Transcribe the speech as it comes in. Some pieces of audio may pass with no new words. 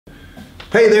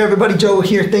Hey there everybody, Joe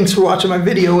here. Thanks for watching my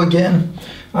video again.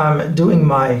 I'm doing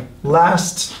my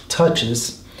last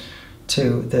touches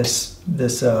to this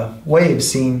wave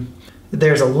scene.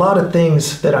 There's a lot of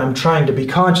things that I'm trying to be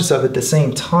conscious of at the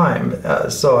same time.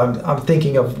 So I'm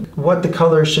thinking of what the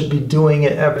color should be doing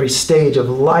at every stage of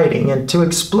lighting. And to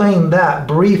explain that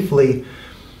briefly,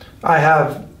 I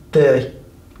have the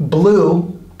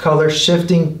blue color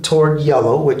shifting toward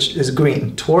yellow, which is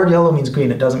green. Toward yellow means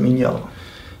green, it doesn't mean yellow.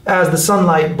 As the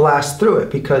sunlight blasts through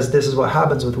it, because this is what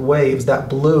happens with waves, that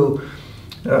blue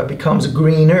becomes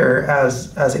greener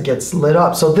as it gets lit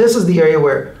up. So this is the area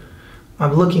where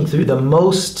I'm looking through the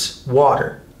most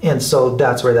water, and so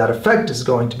that's where that effect is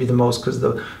going to be the most, because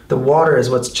the water is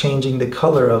what's changing the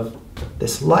color of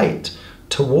this light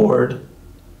toward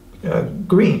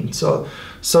green. So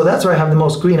that's where I have the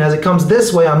most green. As it comes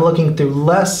this way, I'm looking through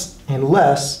less and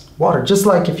less water. Just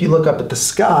like if you look up at the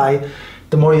sky,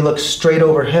 the more you look straight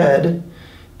overhead,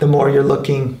 the more you're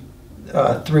looking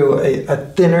through a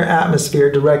thinner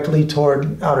atmosphere directly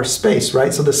toward outer space,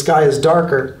 right? So the sky is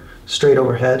darker straight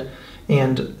overhead,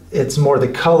 and it's more the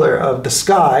color of the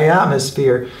sky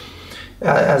atmosphere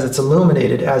as it's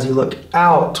illuminated. As you look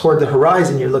out toward the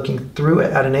horizon, you're looking through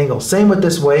it at an angle. Same with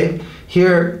this wave.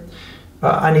 Here,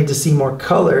 I need to see more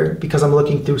color because I'm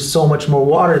looking through so much more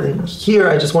water than here.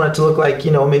 I just want it to look like,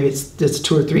 you know, maybe it's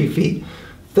 2 or 3 feet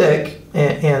thick,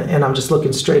 and I'm just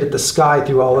looking straight at the sky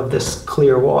through all of this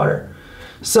clear water.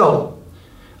 So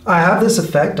I have this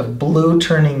effect of blue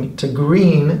turning to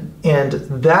green, and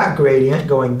that gradient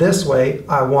going this way,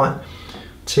 I want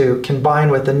to combine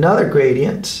with another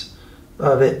gradient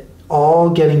of it all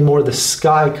getting more the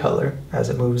sky color as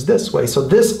it moves this way. So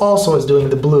this also is doing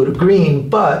the blue to green,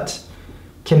 but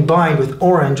combined with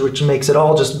orange, which makes it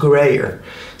all just grayer.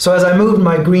 So as I move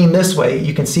my green this way,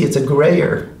 you can see it's a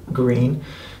grayer green,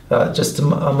 just a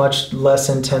much less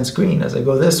intense green as I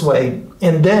go this way.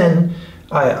 And then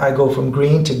I go from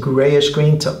green to grayish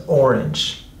green to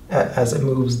orange as it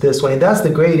moves this way. And that's the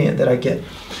gradient that I get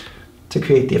to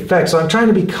create the effect. So I'm trying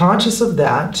to be conscious of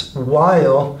that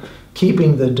while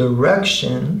keeping the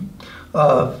direction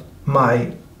of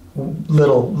my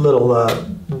little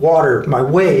water, my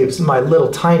waves, my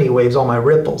little tiny waves, all my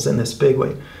ripples in this big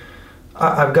wave.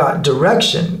 I've got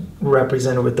direction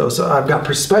represented with those. So I've got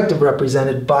perspective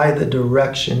represented by the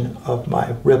direction of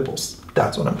my ripples.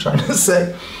 That's what I'm trying to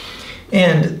say.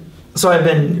 And so I've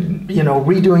been, you know,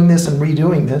 redoing this and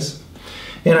redoing this.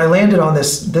 And I landed on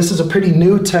this. This is a pretty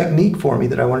new technique for me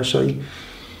that I want to show you.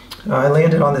 I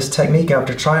landed on this technique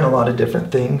after trying a lot of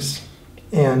different things.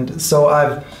 And so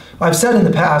I've said in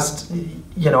the past,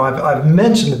 you know, I've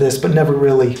mentioned this, but never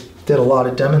really did a lot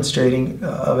of demonstrating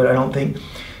of it, I don't think.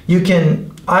 You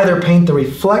can either paint the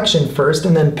reflection first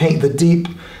and then paint the deep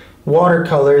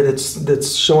watercolor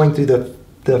that's showing through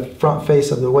the front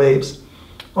face of the waves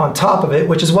on top of it,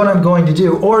 which is what I'm going to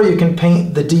do. Or you can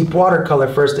paint the deep watercolor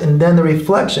first and then the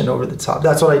reflection over the top.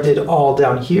 That's what I did all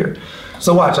down here.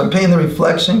 So watch, I'm painting the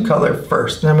reflection color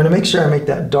first, and I'm going to make sure I make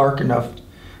that dark enough.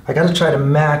 I got to try to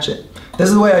match it. This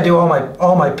is the way I do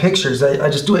all my pictures. I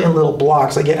just do it in little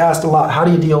blocks. I get asked a lot, how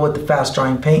do you deal with the fast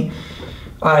drying paint?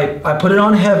 I put it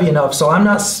on heavy enough so I'm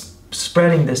not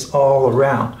spreading this all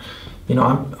around. You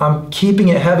know, I'm keeping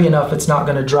it heavy enough it's not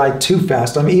going to dry too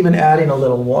fast. I'm even adding a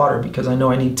little water because I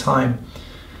know I need time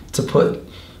to put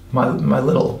my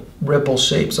little ripple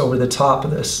shapes over the top of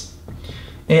this.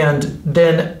 And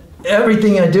then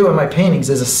everything I do in my paintings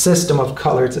is a system of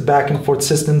color. It's a back and forth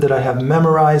system that I have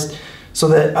memorized so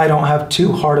that I don't have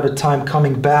too hard of a time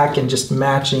coming back and just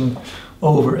matching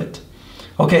over it.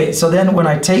 Okay, so then when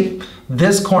I take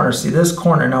this corner, see this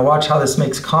corner, now watch how this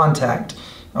makes contact.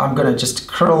 I'm gonna just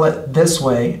curl it this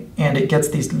way, and it gets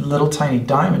these little tiny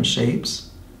diamond shapes,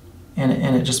 and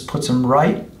it just puts them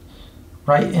right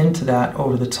into that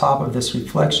over the top of this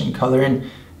reflection color. And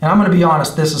I'm gonna be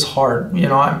honest, this is hard. You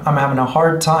know, I'm having a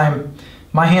hard time.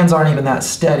 My hands aren't even that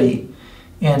steady,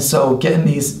 and so getting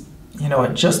these, you know,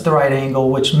 at just the right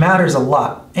angle, which matters a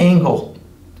lot. Angle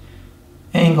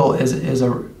is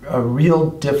a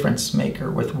real difference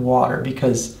maker with water,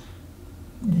 because,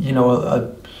 you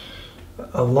know,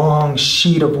 a long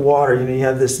sheet of water, you know, you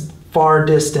have this far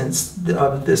distance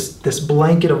of this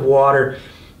blanket of water.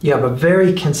 You have a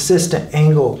very consistent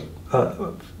angle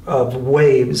of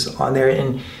waves on there,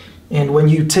 and when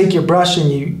you take your brush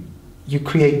and you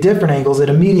create different angles, it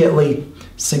immediately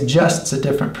suggests a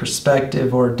different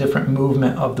perspective or a different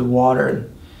movement of the water.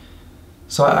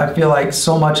 So I feel like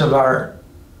so much of our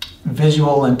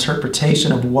visual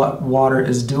interpretation of what water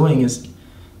is doing is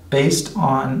based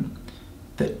on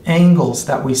the angles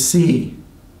that we see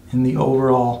in the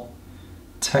overall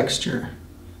texture.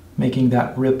 making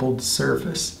that rippled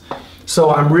surface. So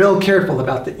I'm real careful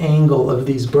about the angle of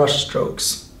these brush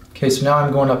strokes. Okay, so now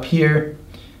I'm going up here,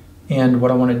 and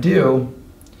what I want to do,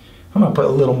 I'm going to put a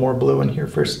little more blue in here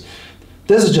first.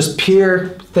 This is just pure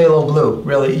phthalo blue,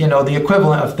 really, you know, the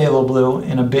equivalent of phthalo blue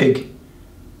in a big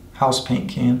house paint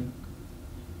can.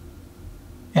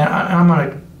 And I'm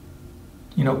going to,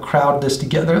 you know, crowd this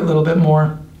together a little bit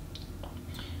more.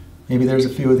 Maybe there's a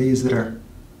few of these that are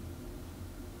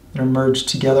merged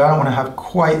together. I don't want to have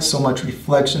quite so much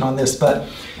reflection on this, but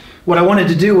what I wanted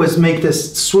to do was make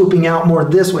this swooping out more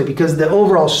this way, because the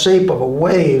overall shape of a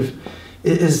wave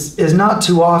is not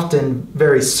too often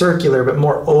very circular, but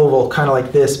more oval, kind of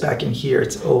like this back in here.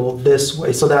 It's oval this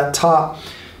way. So that top,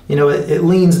 you know, it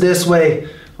leans this way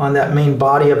on that main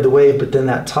body of the wave, but then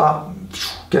that top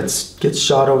gets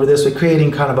shot over this way,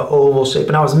 creating kind of an oval shape.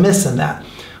 And I was missing that.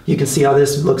 You can see how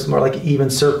this looks more like an even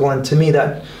circle, and to me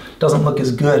that doesn't look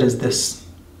as good as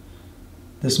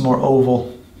this more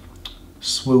oval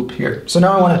swoop here. So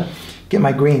now I want to get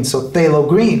my green. So phthalo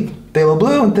green, phthalo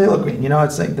blue, and phthalo green. You know,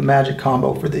 it's like the magic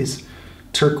combo for these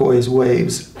turquoise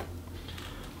waves.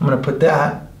 I'm going to put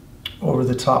that over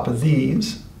the top of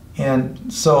these.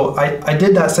 And so I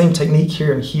did that same technique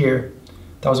here and here.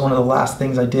 That was one of the last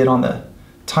things I did on the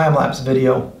time-lapse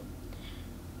video.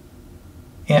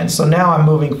 And so now I'm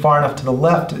moving far enough to the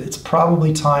left. It's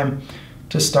probably time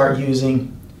to start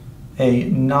using a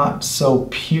not so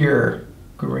pure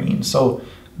green. So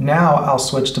now I'll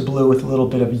switch to blue with a little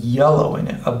bit of yellow in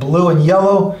it. A blue and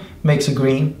yellow makes a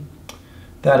green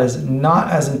that is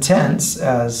not as intense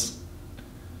as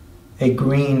a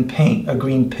green paint, a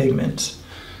green pigment.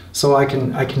 So I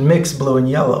can mix blue and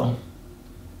yellow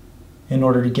in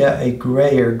order to get a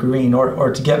grayer green,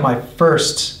 or to get my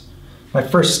first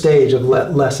stage of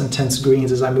less intense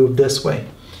greens as I move this way.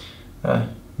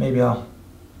 Maybe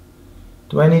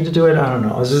do I need to do it? I don't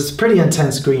know. It's pretty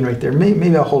intense green right there.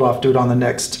 Maybe I'll hold off, do it on the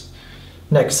next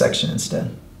section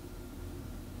instead.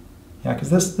 Yeah, because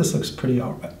this looks pretty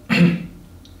all right.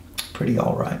 Pretty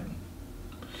all right.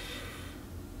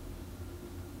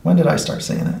 When did I start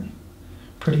saying that?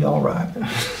 Pretty all right.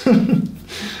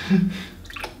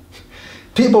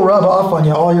 People rub off on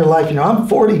you all your life. You know, I'm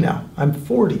 40 now. I'm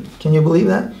 40. Can you believe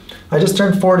that? I just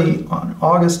turned 40 on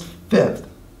August 5th.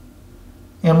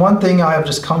 And one thing I have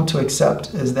just come to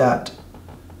accept is that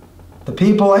the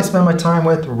people I spend my time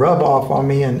with rub off on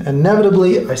me, and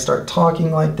inevitably I start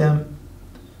talking like them,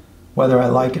 whether I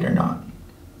like it or not.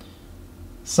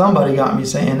 Somebody got me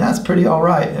saying, that's pretty all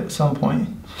right at some point.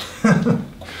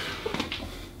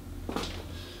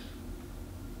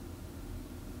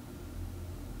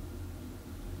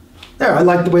 There, I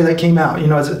like the way that came out. You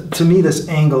know, to me, this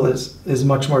angle is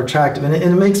much more attractive, and it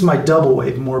makes my double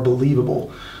wave more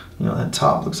believable. You know, that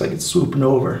top looks like it's swooping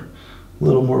over a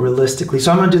little more realistically.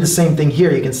 So I'm going to do the same thing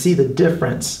here. You can see the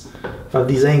difference of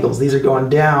these angles. These are going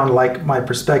down like my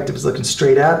perspective is looking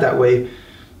straight at that way,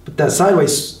 but that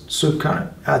sideways swoop kind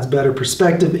of adds better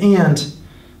perspective and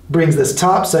brings this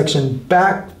top section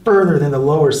back further than the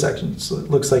lower section. So it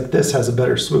looks like this has a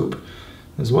better swoop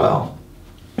as well.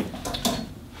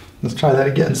 Let's try that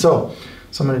again. So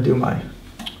I'm going to do my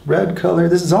red color.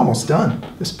 This is almost done,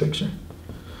 this picture.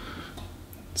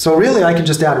 So really I can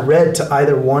just add red to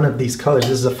either one of these colors.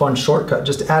 This is a fun shortcut,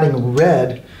 just adding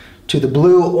red to the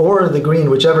blue or the green,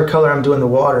 whichever color I'm doing the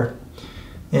water.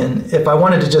 And if I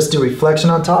wanted to just do reflection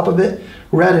on top of it,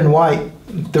 red and white,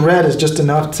 the red is just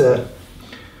enough to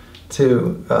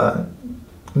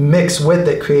mix with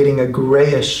it, creating a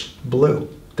grayish blue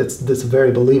that's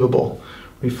very believable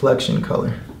reflection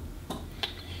color.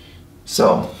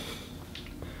 So,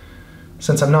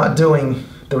 since I'm not doing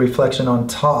the reflection on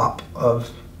top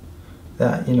of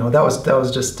that, you know, that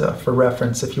was just for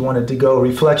reference if you wanted to go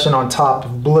reflection on top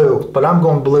of blue, but I'm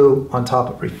going blue on top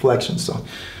of reflection. So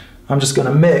I'm just going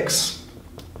to mix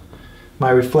my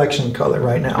reflection color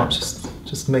right now.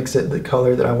 Just mix it the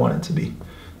color that I want it to be.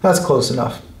 That's close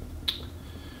enough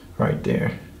right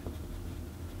there.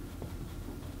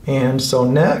 And so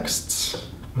next,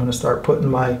 I'm going to start putting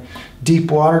my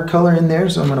deep water color in there.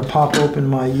 So I'm going to pop open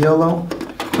my yellow,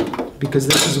 because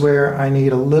this is where I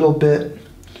need a little bit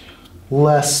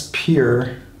less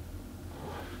pure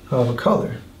of a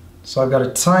color. So I've got a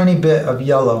tiny bit of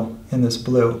yellow in this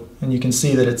blue, and you can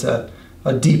see that it's a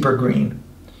deeper green.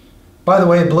 By the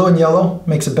way, blue and yellow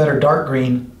makes a better dark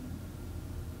green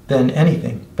than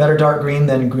anything. Better dark green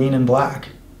than green and black,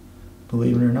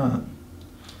 believe it or not.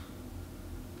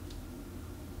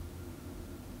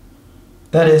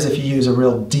 That is if you use a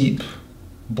real deep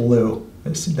blue.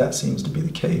 That seems to be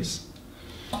the case.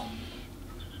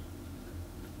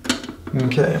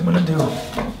 Okay, I'm going to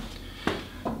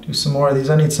do do some more of these.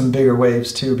 I need some bigger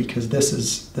waves too, because this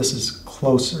is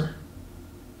closer.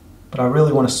 But I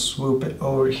really want to swoop it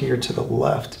over here to the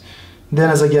left. Then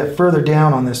as I get further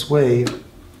down on this wave,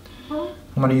 I'm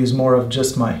going to use more of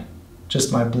just my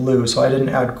blue. So I didn't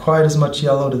add quite as much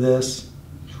yellow to this.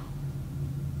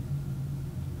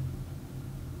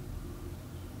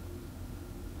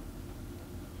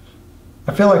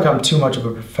 I feel like I'm too much of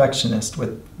a perfectionist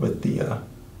with the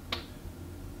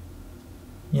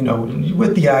you know,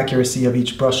 with the accuracy of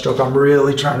each brush stroke. I'm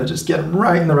really trying to just get them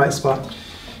right in the right spot.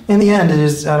 In the end,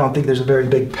 I don't think there's a very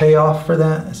big payoff for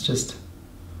that. It's just,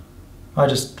 I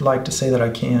just like to say that I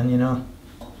can, you know.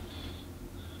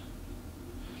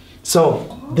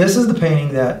 So this is the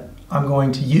painting that I'm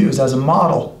going to use as a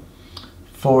model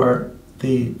for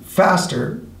the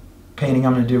faster painting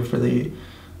I'm going to do for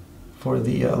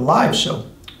the live show.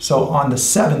 So on the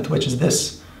 7th, which is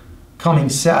this coming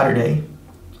Saturday,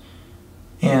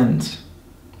 and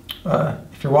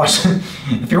if you're watching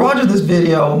this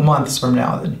video months from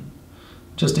now, then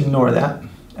just ignore that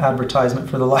advertisement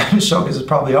for the live show, because it's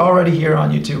probably already here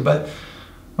on YouTube. But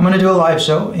I'm going to do a live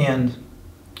show, and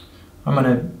I'm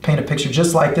going to paint a picture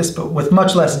just like this, but with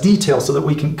much less detail, so that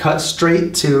we can cut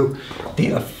straight to the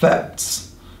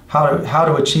effects, how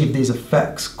to achieve these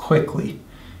effects quickly.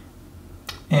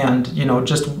 And you know,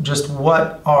 just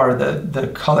what are the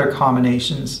color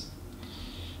combinations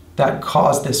that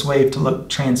cause this wave to look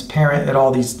transparent at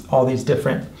all these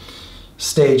different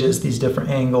stages, these different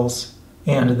angles,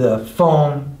 and the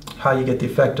foam, how you get the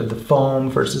effect of the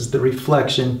foam versus the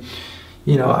reflection.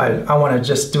 You know, I want to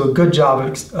just do a good job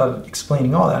of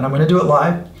explaining all that, and I'm going to do it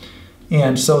live.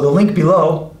 And so the link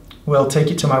below will take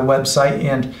you to my website,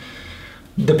 and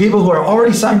the people who are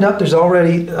already signed up, there's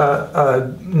already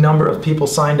a number of people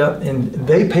signed up, and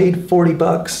they paid 40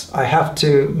 bucks. I have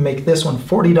to make this one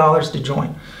 $40 to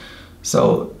join.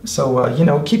 So you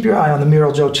know, keep your eye on the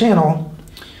Mural Joe channel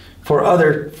for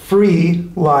other free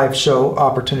live show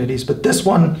opportunities. But this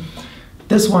one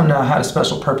had a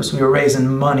special purpose. We were raising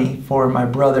money for my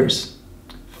brother's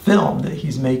film that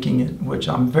he's making, which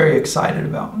I'm very excited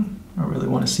about. I really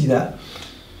want to see that.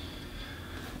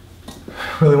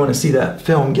 Really want to see that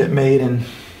film get made, and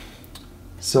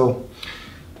so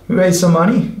we raised some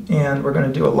money, and we're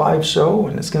going to do a live show,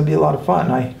 and it's going to be a lot of fun.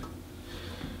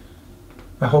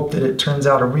 I hope that it turns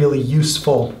out a really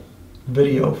useful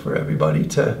video for everybody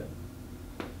to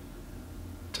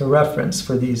reference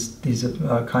for these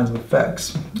kinds of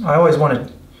effects. I always want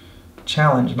to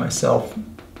challenge myself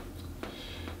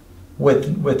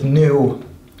with new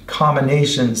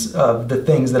combinations of the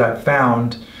things that I've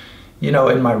found, you know,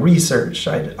 in my research.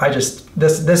 I just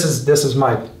this is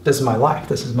my life.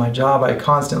 This is my job. I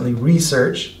constantly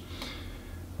research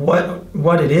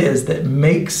what it is that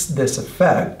makes this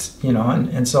effect, you know,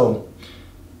 and so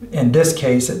in this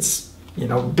case it's, you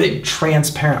know, big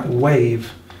transparent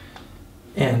wave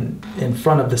and in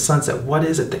front of the sunset. What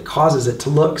is it that causes it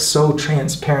to look so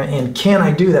transparent, and can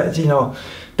I do that? You know,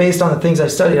 based on the things I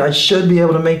studied, I should be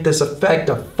able to make this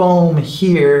effect of foam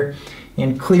here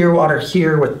and clear water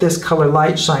here with this color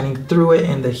light shining through it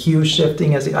and the hue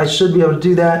shifting as I should be able to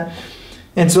do that.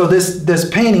 And so this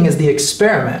painting is the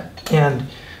experiment. And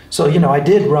so, you know, I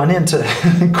did run into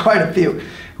quite a few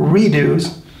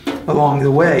redos along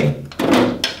the way,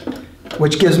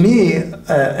 which gives me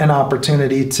an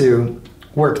opportunity to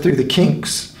work through the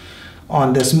kinks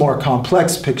on this more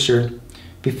complex picture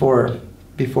before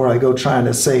I go trying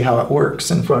to say how it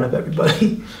works in front of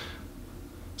everybody.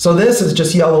 So this is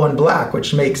just yellow and black,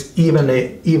 which makes even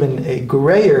a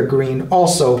grayer green.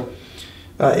 Also,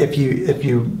 if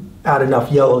you add enough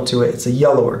yellow to it, it's a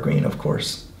yellower green, of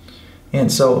course. And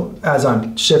so as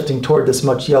I'm shifting toward this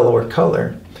much yellower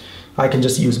color, I can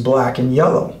just use black and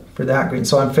yellow for that green.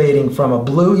 So I'm fading from a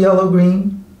blue yellow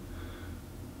green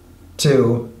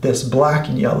to this black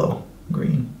and yellow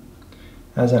green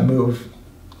as I move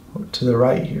to the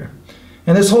right here.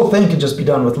 And this whole thing can just be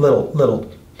done with little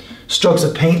strokes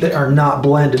of paint that are not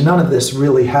blended. None of this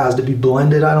really has to be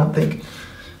blended, I don't think.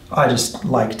 I just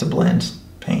like to blend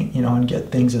paint, you know, and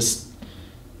get things as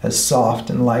soft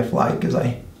and lifelike as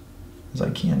I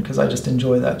can, because I just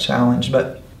enjoy that challenge.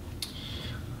 But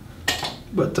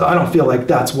I don't feel like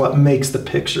that's what makes the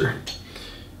picture.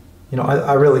 You know,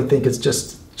 I really think it's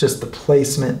just the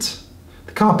placement,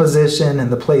 the composition and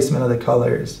the placement of the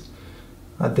colors,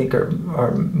 I think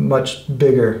are much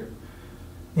bigger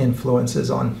influences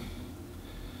on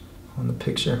the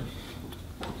picture.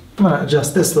 I'm going to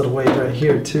adjust this little wave right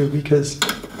here too, because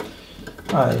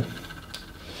I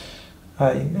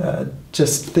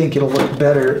just think it'll look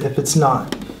better if it's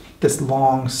not this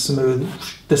long, smooth.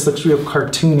 This looks real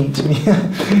cartoony to me.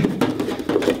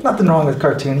 Nothing wrong with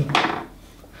cartoony.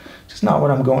 Just not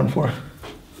what I'm going for.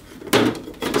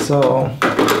 So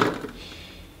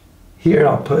here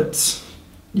I'll put,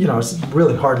 you know, it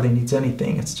really hardly needs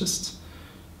anything. It's just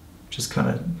kind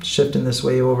of shifting this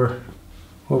way over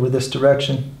this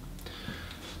direction.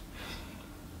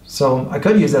 So I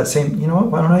could use that same, you know what,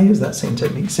 why don't I use that same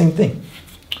technique? Same thing.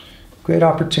 Great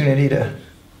opportunity to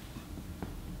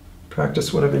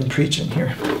practice what I've been preaching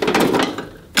here.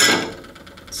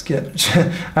 Let's get,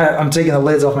 I'm taking the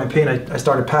lids off my paint. I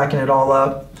started packing it all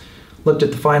up, looked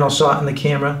at the final shot in the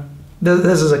camera.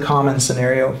 This is a common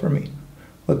scenario for me.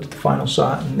 Looked at the final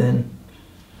shot and then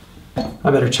I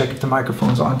better check if the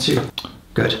microphone's on too.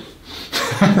 Good.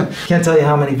 Can't tell you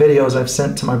how many videos I've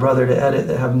sent to my brother to edit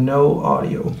that have no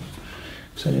audio.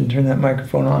 So I didn't turn that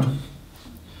microphone on.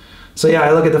 So yeah,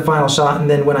 I look at the final shot and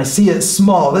then when I see it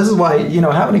small, this is why, you know,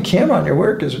 having a camera on your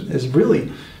work is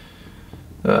really,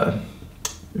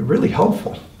 really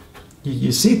helpful.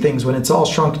 You see things when it's all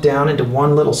shrunk down into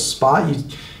one little spot.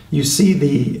 You see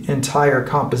the entire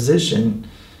composition.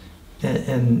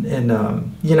 And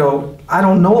you know, I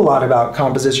don't know a lot about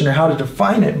composition or how to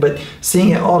define it, but seeing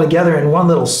it all together in one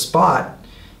little spot,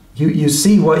 you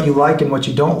see what you like and what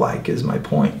you don't like is my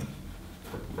point.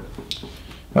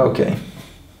 Okay,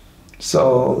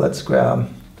 so let's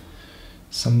grab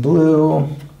some blue,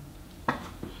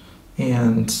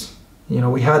 and you know,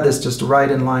 we had this just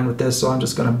right in line with this, so I'm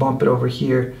just going to bump it over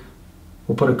here.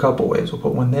 We'll put a couple waves. We'll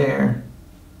put one there.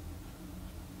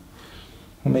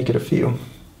 We'll make it a few.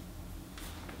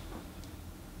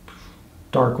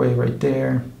 Dark wave right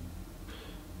there.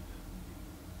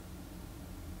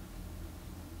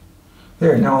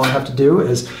 There, now all I have to do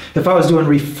is, if I was doing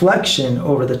reflection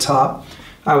over the top,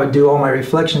 I would do all my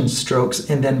reflection strokes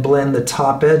and then blend the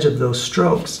top edge of those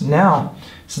strokes. Now,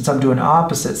 since I'm doing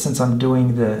opposite, since I'm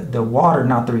doing the water,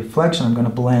 not the reflection, I'm going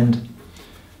to blend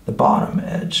the bottom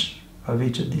edge of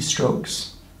each of these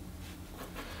strokes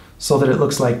so that it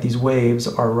looks like these waves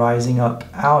are rising up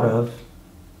out of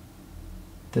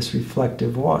this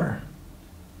reflective water.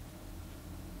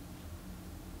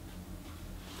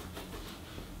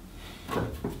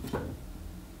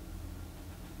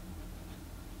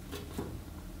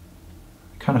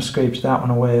 Kind of scraped that one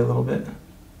away a little bit.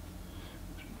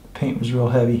 Paint was real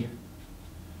heavy.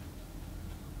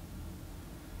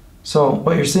 So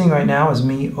what you're seeing right now is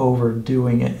me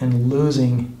overdoing it and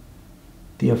losing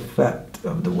the effect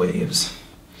of the waves.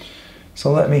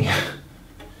 So let me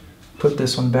put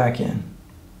this one back in.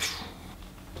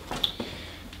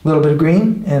 A little bit of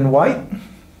green and white.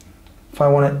 If I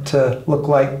want it to look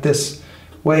like this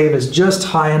wave is just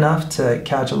high enough to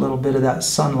catch a little bit of that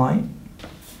sunlight.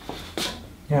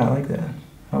 Yeah, I like that.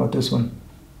 How about this one?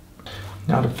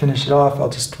 Now to finish it off, I'll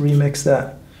just remix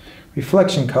that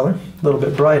reflection color, a little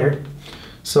bit brighter.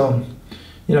 So,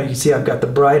 you know, you can see I've got the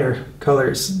brighter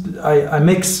colors. I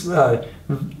mix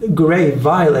gray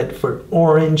violet for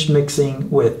orange mixing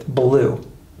with blue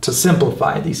to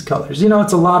simplify these colors. You know,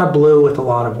 it's a lot of blue with a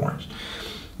lot of orange.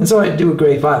 And so I do a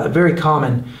gray violet, very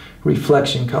common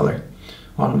reflection color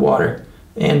on water.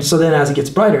 And so then as it gets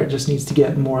brighter, it just needs to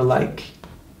get more like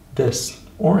this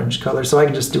orange color. So I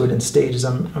can just do it in stages.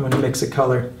 I'm going to mix a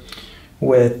color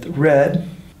with red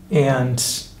and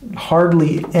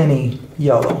hardly any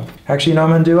yellow. Actually, you know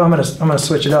what I'm going to do? I'm going to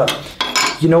switch it up.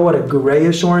 You know what a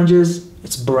grayish orange is?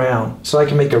 It's brown. So I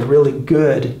can make a really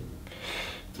good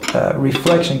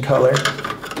reflection color,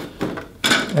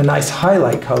 a nice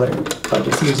highlight color by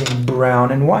just using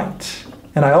brown and white.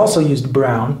 And I also used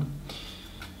brown.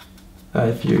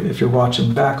 If you're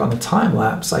watching back on the time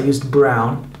lapse, I used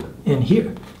brown in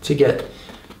here to get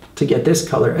this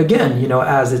color. Again, you know,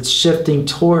 as it's shifting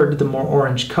toward the more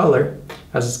orange color,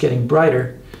 as it's getting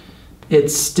brighter, it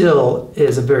still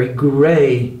is a very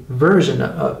gray version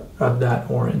of that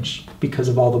orange because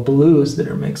of all the blues that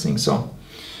are mixing. So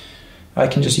I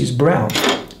can just use brown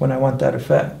when I want that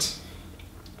effect.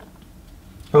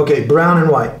 Okay, brown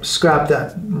and white. Scrap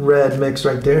that red mix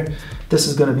right there. This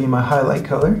is going to be my highlight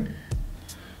color.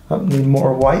 Need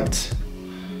more white.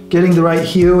 Getting the right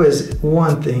hue is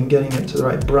one thing. Getting it to the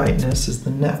right brightness is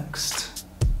the next.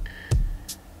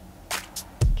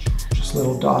 Just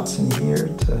little dots in here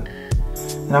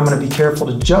and I'm going to be careful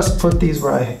to just put these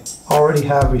where I already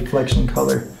have reflection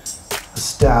color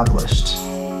established.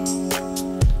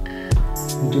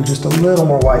 Do just a little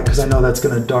more white because I know that's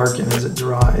going to darken as it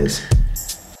dries.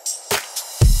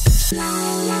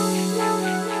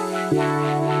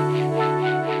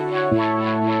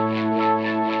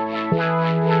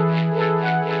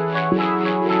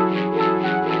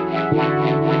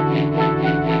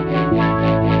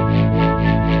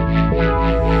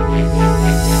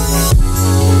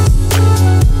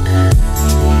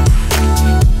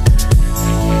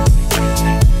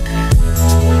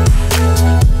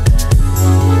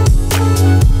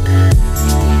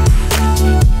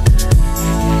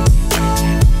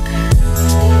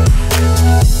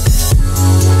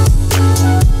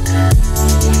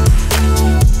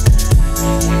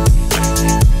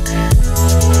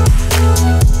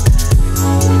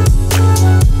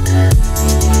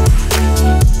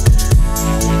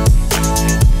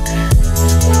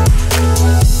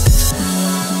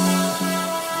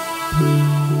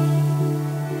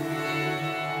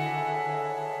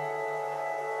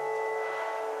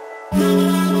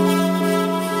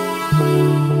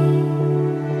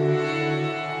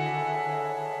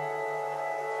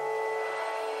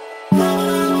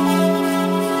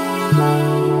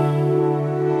 Bye.